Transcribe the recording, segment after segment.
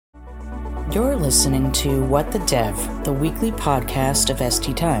You're listening to What the Dev, the weekly podcast of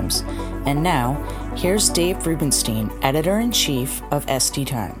ST Times. And now, here's Dave Rubenstein, Editor-in-Chief of ST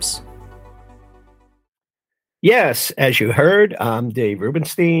Times. Yes, as you heard, I'm Dave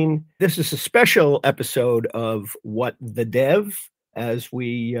Rubenstein. This is a special episode of What the Dev, as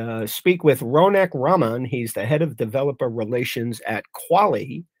we speak with Ronak Raman. He's the head of developer relations at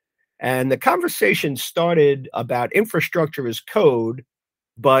Quali. And the conversation started about infrastructure as code,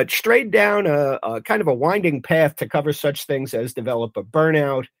 but straight down a kind of a winding path to cover such things as developer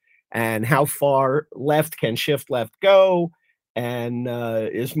burnout and how far left can shift left go, and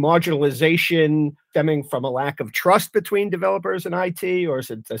is marginalization stemming from a lack of trust between developers and IT, or is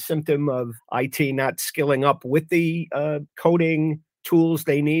it a symptom of IT not skilling up with the coding tools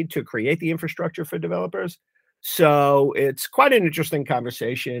they need to create the infrastructure for developers? So it's quite an interesting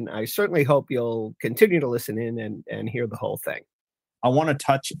conversation. I certainly hope you'll continue to listen in and hear the whole thing. I want to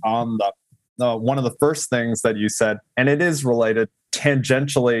touch on the one of the first things that you said, and it is related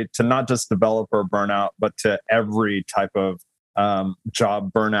tangentially to not just developer burnout, but to every type of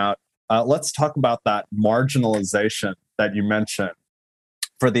job burnout. Let's talk about that marginalization that you mentioned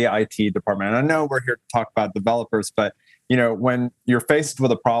for the IT department. And I know we're here to talk about developers, but when you're faced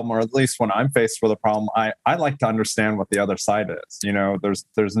with a problem, or at least when I'm faced with a problem, I like to understand what the other side is.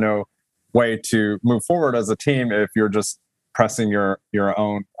 There's no way to move forward as a team if you're just pressing your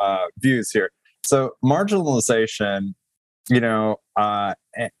own views here. So marginalization,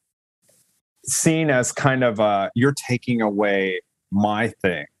 seen as kind of you're taking away my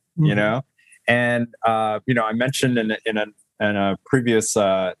thing, and I mentioned in a previous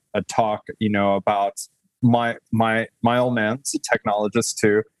a talk, about my old man's a technologist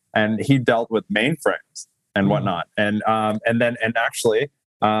too, and he dealt with mainframes and whatnot, and actually,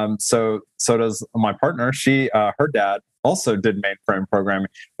 so does my partner. She her dad also did mainframe programming.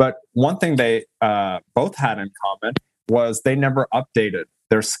 But one thing they both had in common was they never updated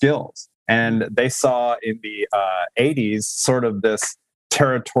their skills. And they saw in the 80s sort of this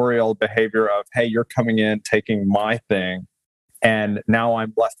territorial behavior of, hey, you're coming in, taking my thing, and now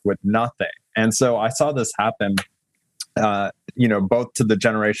I'm left with nothing. And so I saw this happen, both to the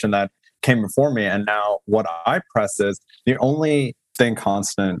generation that came before me, and now what I press is the only thing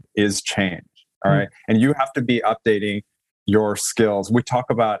constant is change. All right. And you have to be updating your skills. We talk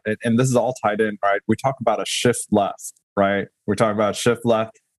about it, and this is all tied in, right? We talk about a shift left, right? We talk about shift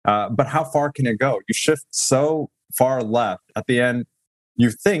left, but how far can it go? You shift so far left, at the end, you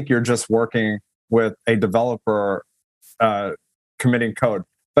think you're just working with a developer committing code,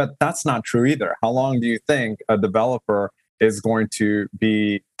 but that's not true either. How long do you think a developer is going to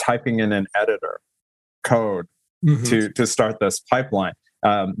be typing in an editor code to start this pipeline?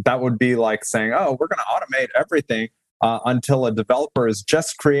 That would be like saying, oh, we're going to automate everything until a developer is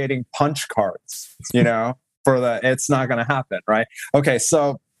just creating punch cards, it's not going to happen, right? Okay,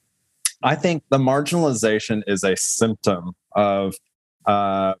 so I think the marginalization is a symptom of,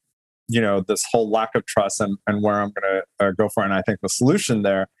 this whole lack of trust and where I'm going to go for. And I think the solution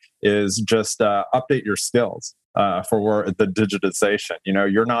there is just update your skills for the digitization.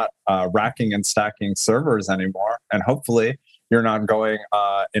 You're not racking and stacking servers anymore, and hopefully you're not going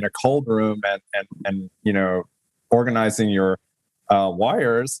in a cold room and organizing your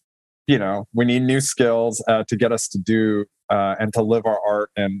wires. We need new skills to get us to do and to live our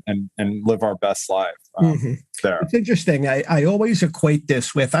art and live our best life there. It's interesting. I always equate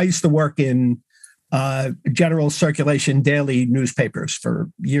this with, I used to work in general circulation daily newspapers for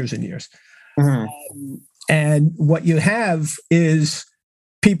years and years. And what you have is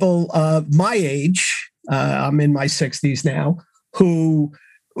people of my age, I'm in my 60s now, who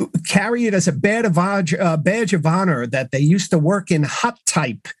carry it as a badge of honor that they used to work in hot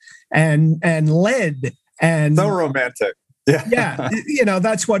type and lead. And so romantic. Yeah,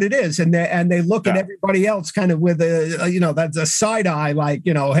 that's what it is, and they look at everybody else kind of with that's a side eye, like,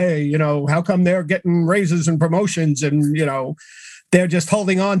 hey, how come they're getting raises and promotions, and they're just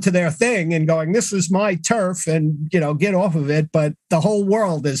holding on to their thing and going, this is my turf, and get off of it. But the whole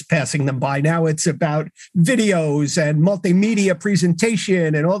world is passing them by now. It's about videos and multimedia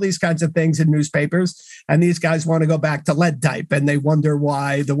presentation and all these kinds of things in newspapers, and these guys want to go back to lead type, and they wonder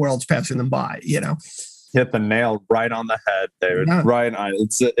why the world's passing them by. Hit the nail right on the head, David. Yeah. Right on.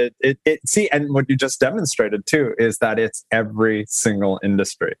 See, and what you just demonstrated too is that it's every single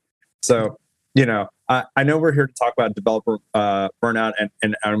industry. So, I know we're here to talk about developer burnout,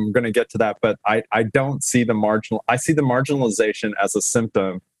 and I'm going to get to that, but I don't see I see the marginalization as a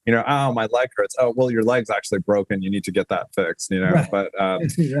symptom. Oh, my leg hurts. Oh, well, your leg's actually broken. You need to get that fixed. Right. But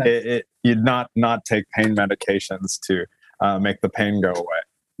you'd not take pain medications to make the pain go away.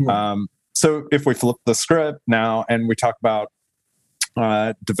 So if we flip the script now and we talk about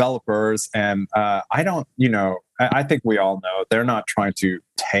developers, and I don't, I think we all know they're not trying to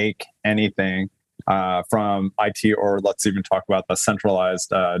take anything from IT, or let's even talk about the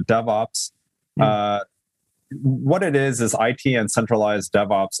centralized DevOps. What it is IT and centralized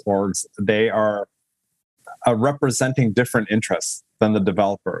DevOps orgs, they are representing different interests than the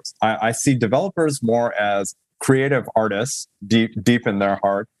developers. I see developers more as creative artists, deep in their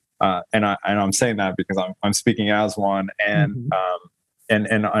heart, and I'm saying that because I'm speaking as one, and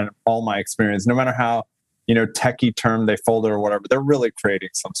and on all my experience, no matter how techie term they fold it or whatever, they're really creating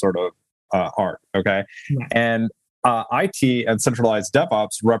some sort of art. Okay, and IT and centralized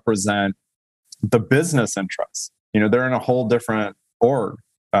DevOps represent the business interests. They're in a whole different org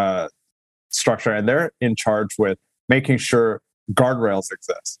structure, and they're in charge with making sure guardrails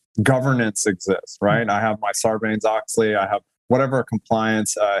exist, governance exists, right? I have my Sarbanes-Oxley, I have whatever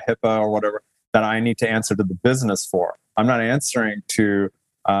compliance, HIPAA or whatever that I need to answer to the business for. I'm not answering to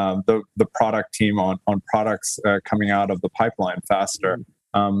the product team on products coming out of the pipeline faster.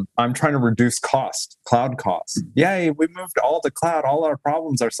 I'm trying to reduce cloud costs. Yay, we moved all to cloud, all our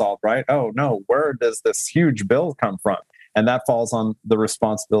problems are solved, right? Oh no, where does this huge bill come from? And that falls on the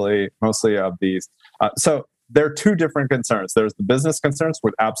responsibility mostly of these. So there are two different concerns. There's the business concerns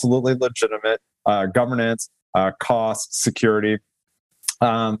with absolutely legitimate governance, cost, security.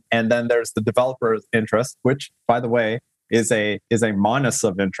 And then there's the developer's interest, which, by the way, is a minus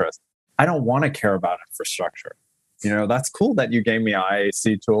of interest. I don't want to care about infrastructure. That's cool that you gave me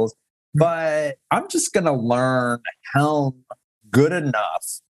IAC tools, but I'm just going to learn Helm good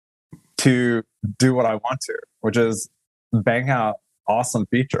enough to do what I want to, which is bang out awesome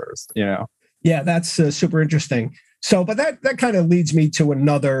features, Yeah, that's super interesting. So, but that kind of leads me to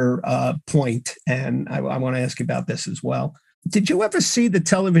another point, and I want to ask you about this as well. Did you ever see the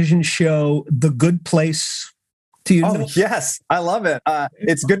television show The Good Place? Do you know? Yes, I love it.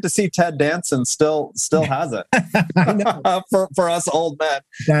 It's good to see Ted Danson still has it. I know. for us old men.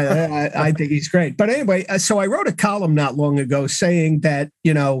 I think he's great. But anyway, so I wrote a column not long ago saying that,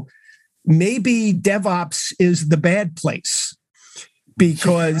 maybe DevOps is the bad place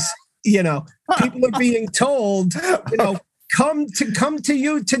because, people are being told, come to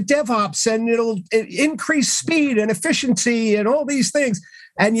you to DevOps and it'll increase speed and efficiency and all these things.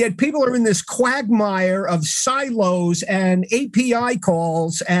 And yet people are in this quagmire of silos and API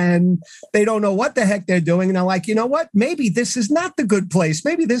calls, and they don't know what the heck they're doing. And they're like, you know what? Maybe this is not the good place.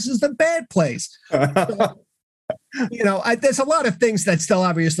 Maybe this is the bad place. There's a lot of things that still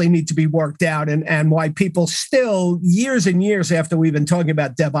obviously need to be worked out, and why people still, years and years after we've been talking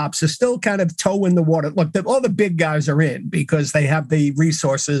about DevOps, are still kind of toe in the water. Look, all the big guys are in because they have the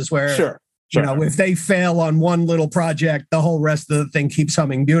resources where, sure. If they fail on one little project, the whole rest of the thing keeps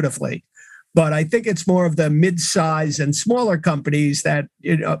humming beautifully. But I think it's more of the mid-size and smaller companies that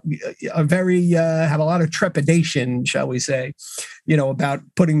are very have a lot of trepidation, shall we say, about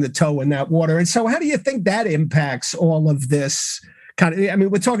putting the toe in that water. And so, how do you think that impacts all of this kind of? I mean,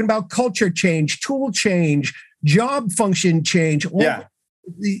 we're talking about culture change, tool change, job function change.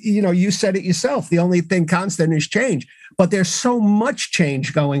 You said it yourself. The only thing constant is change. But there's so much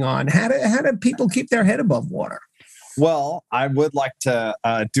change going on. How do people keep their head above water? Well, I would like to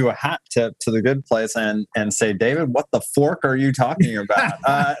do a hat tip to The Good Place and say, David, what the fork are you talking about?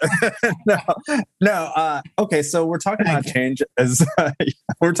 No. Okay, so we're talking about change as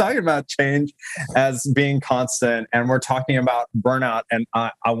being constant, and we're talking about burnout. And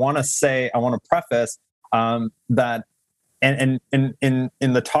I want to preface that. And in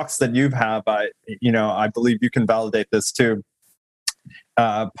the talks that you've had, I believe you can validate this too.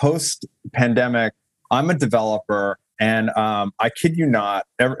 Post pandemic, I'm a developer, and I kid you not,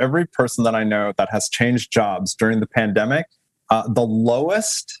 every person that I know that has changed jobs during the pandemic, the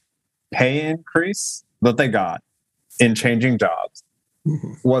lowest pay increase that they got in changing jobs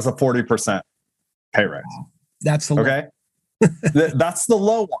was a 40% pay raise. That's the okay. That's the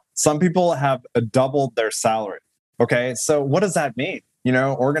low one. Some people have doubled their salary. Okay, so what does that mean?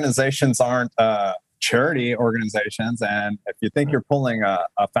 Organizations aren't charity organizations, and if you think you're pulling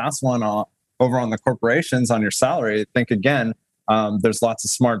a fast one over on the corporations on your salary, think again. There's lots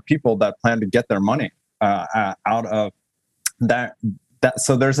of smart people that plan to get their money out of that.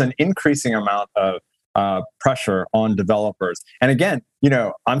 So there's an increasing amount of pressure on developers. And again,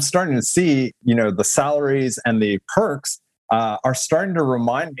 I'm starting to see, the salaries and the perks are starting to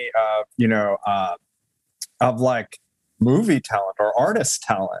remind me of like movie talent or artist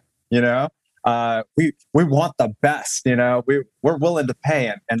talent. we want the best, we're willing to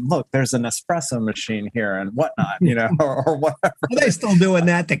pay. And look, there's an espresso machine here and whatnot, or whatever. Are they still doing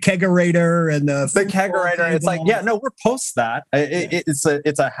that? The kegerator and the kegerator. It's like, yeah, no, we're post that. It's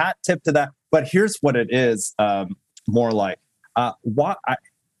a hat tip to that. But here's what it is, more like,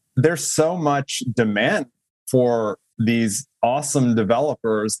 there's so much demand for these awesome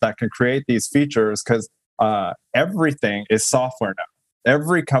developers that can create these features, because everything is software now.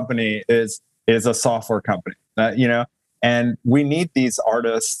 Every company is a software company, and we need these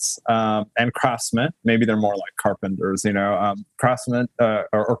artists and craftsmen. Maybe they're more like carpenters, craftsmen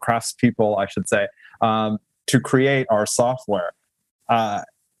or craftspeople, I should say, to create our software.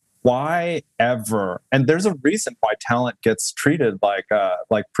 Why ever? And there's a reason why talent gets treated like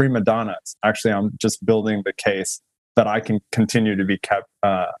prima donnas. Actually, I'm just building the case that I can continue to be kept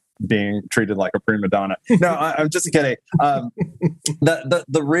being treated like a prima donna. No, I'm just kidding.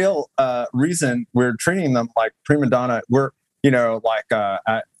 The real reason we're treating them like prima donna, we're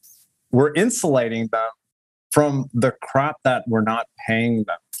insulating them from the crap that we're not paying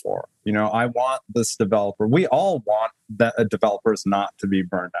them for. I want this developer. We all want developers not to be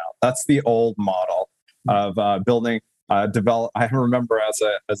burned out. That's the old model of building. I remember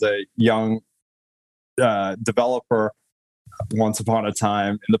as a young developer, once upon a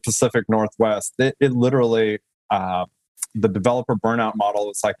time in the Pacific Northwest, it literally, the developer burnout model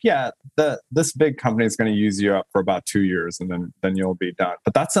is like, yeah, this big company is going to use you up for about 2 years and then you'll be done.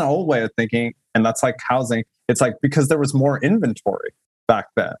 But that's an old way of thinking, and that's like housing. It's like, because there was more inventory back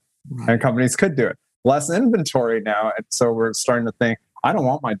then, and companies could do it. Less inventory now, and so we're starting to think, I don't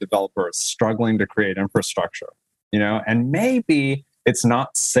want my developers struggling to create infrastructure, and maybe it's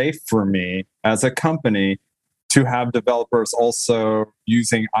not safe for me as a company to have developers also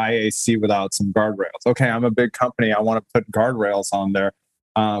using IAC without some guardrails. Okay, I'm a big company. I want to put guardrails on there,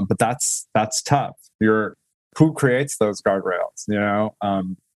 but that's tough. Who creates those guardrails?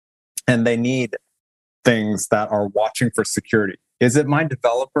 And they need things that are watching for security. Is it my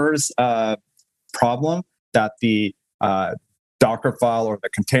developers' problem that the Docker file or the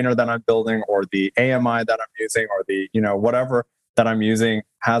container that I'm building or the AMI that I'm using or the whatever that I'm using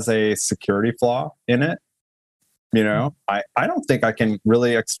has a security flaw in it? I don't think I can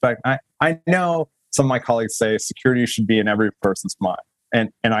really expect. I know some of my colleagues say security should be in every person's mind,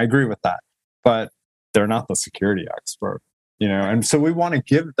 and I agree with that, but they're not the security expert, and so we want to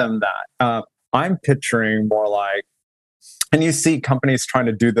give them that. I'm picturing more like, and you see companies trying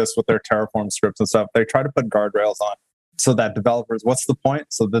to do this with their Terraform scripts and stuff. They try to put guardrails on so that developers, what's the point?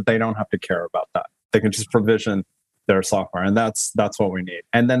 So that they don't have to care about that. They can just provision their software, and that's what we need.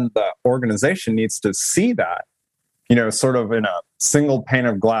 And then the organization needs to see that, sort of in a single pane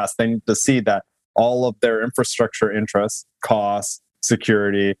of glass. They need to see that all of their infrastructure interests, costs,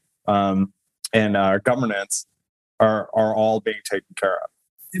 security, and governance are all being taken care of.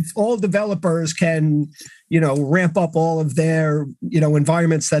 If all developers can, ramp up all of their,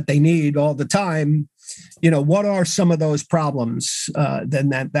 environments that they need all the time, what are some of those problems then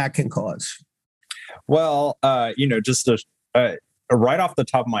that can cause? Well, just right off the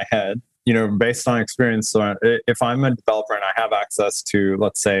top of my head, based on experience, if I'm a developer and I have access to,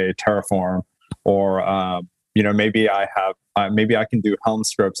 let's say, Terraform, or maybe I can do Helm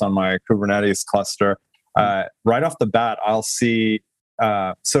scripts on my Kubernetes cluster. Right off the bat, I'll see.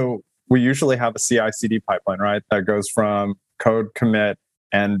 So we usually have a CI/CD pipeline, right? That goes from code commit,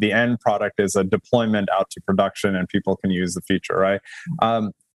 and the end product is a deployment out to production, and people can use the feature, right?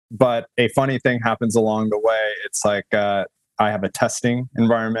 But a funny thing happens along the way. It's like I have a testing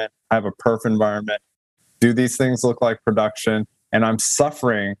environment, I have a perf environment. Do these things look like production? And I'm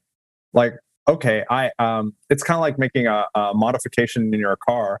suffering. Like, okay, it's kind of like making a modification in your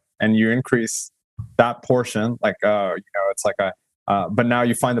car, and you increase that portion, like it's like but now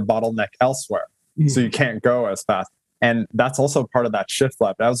you find the bottleneck elsewhere, so you can't go as fast. And that's also part of that shift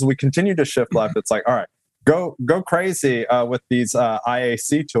left. As we continue to shift left, it's like, all right, go crazy with these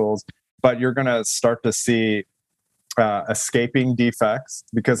IAC tools, but you're going to start to see escaping defects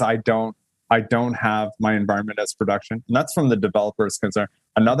because I don't have my environment as production. And that's from the developer's concern.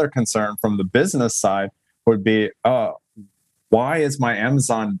 Another concern from the business side would be, why is my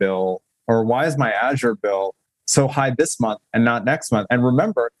Amazon bill or why is my Azure bill so high this month and not next month? And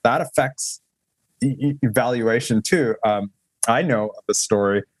remember, that affects evaluation too. I know of a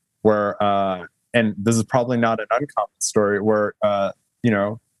story where, and this is probably not an uncommon story, where the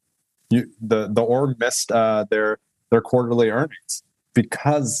org missed their quarterly earnings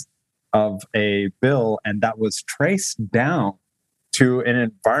because of a bill, and that was traced down to an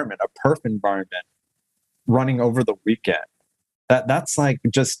environment, a perf environment, running over the weekend. That's like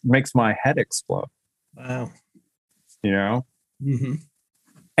just makes my head explode. Wow. You know? Mm-hmm.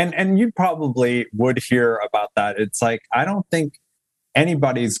 And you probably would hear about that. It's like, I don't think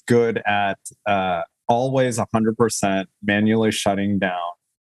anybody's good at always 100% manually shutting down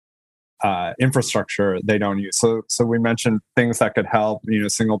infrastructure they don't use. So we mentioned things that could help,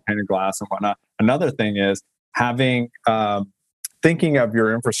 single pane of glass and whatnot. Another thing is having thinking of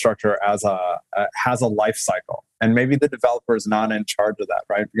your infrastructure as has a life cycle, and maybe the developer is not in charge of that,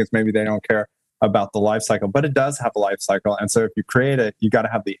 right? Because maybe they don't care about the life cycle, but it does have a life cycle. And so if you create it, you got to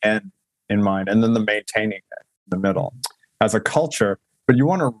have the end in mind, and then the maintaining it in the middle as a culture. But you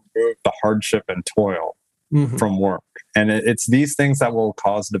want to remove the hardship and toil from work. And it's these things that will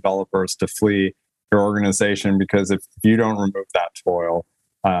cause developers to flee your organization, because if you don't remove that toil,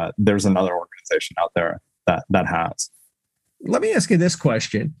 there's another organization out there that has. Let me ask you this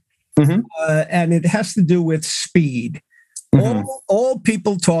question, and it has to do with speed. All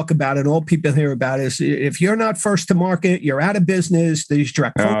people talk about it, all people hear about is if you're not first to market, you're out of business. These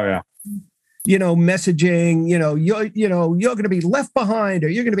direct messaging, you're going to be left behind, or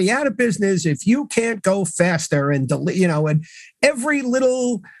you're going to be out of business if you can't go faster, and and every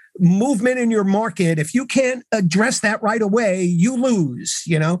little movement in your market, if you can't address that right away, you lose.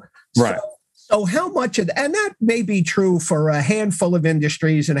 Right. So how much of that, and that may be true for a handful of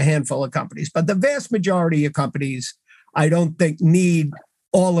industries and a handful of companies, but the vast majority of companies, I don't think, need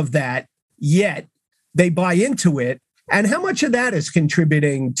all of that yet. They buy into it. And how much of that is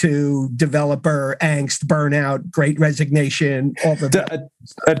contributing to developer angst, burnout, great resignation, all of that?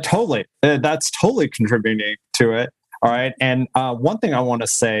 Totally. That's totally contributing to it. All right. And one thing I want to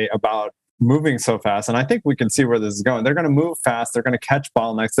say about moving so fast, and I think we can see where this is going. They're going to move fast. They're going to catch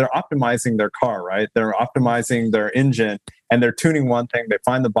bottlenecks. They're optimizing their car, right? They're optimizing their engine, and they're tuning one thing. They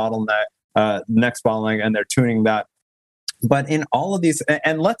find the bottleneck, next bottleneck, and they're tuning that. But in all of these,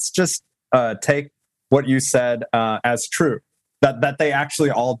 and let's just take what you said as true, that they actually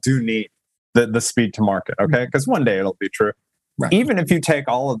all do need the speed to market, okay? Because one day it'll be true. Right. Even if you take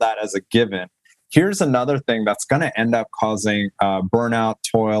all of that as a given, here's another thing that's going to end up causing burnout,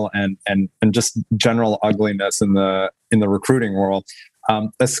 toil, and just general ugliness in the recruiting world.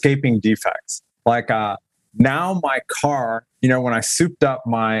 Escaping defects. Like now my car, when I souped up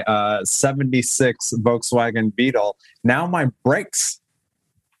my 76 Volkswagen Beetle, now my brakes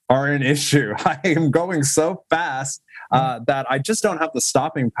are an issue. I am going so fast that I just don't have the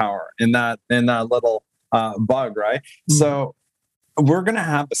stopping power in that little bug, right? So we're going to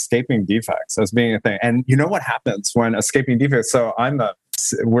have escaping defects as being a thing. And you know what happens when escaping defects? So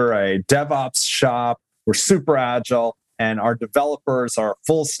we're a DevOps shop. We're super agile, and our developers are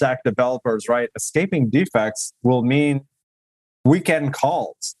full stack developers, right? Escaping defects will mean weekend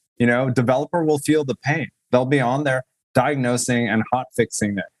calls. Developer will feel the pain. They'll be on there diagnosing and hot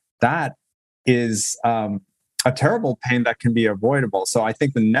fixing it. That is a terrible pain that can be avoidable. So I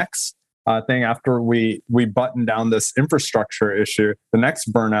think the next thing after we button down this infrastructure issue, the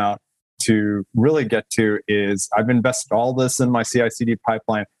next burnout to really get to is I've invested all this in my CI/CD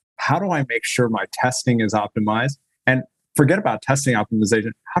pipeline. How do I make sure my testing is optimized? And forget about testing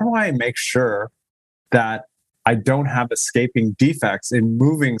optimization. How do I make sure that I don't have escaping defects in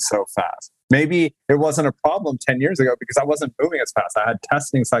moving so fast? Maybe it wasn't a problem 10 years ago because I wasn't moving as fast. I had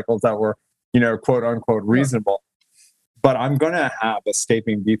testing cycles that were, quote unquote, reasonable. But I'm going to have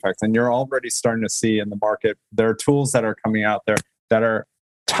escaping defects. And you're already starting to see in the market, there are tools that are coming out there that are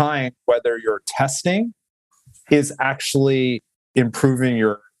tying whether your testing is actually improving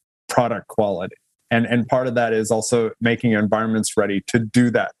your product quality. And part of that is also making environments ready to do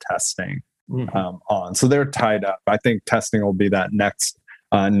that testing on. So they're tied up. I think testing will be that next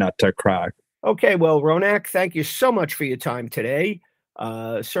nut to crack. Okay, well, Ronak, thank you so much for your time today.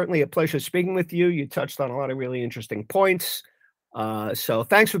 Certainly a pleasure speaking with you. You touched on a lot of really interesting points. So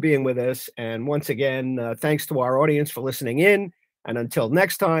thanks for being with us. And once again, thanks to our audience for listening in. And until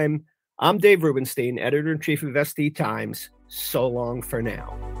next time, I'm Dave Rubenstein, Editor-in-Chief of SD Times. So long for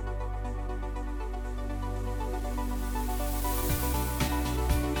now.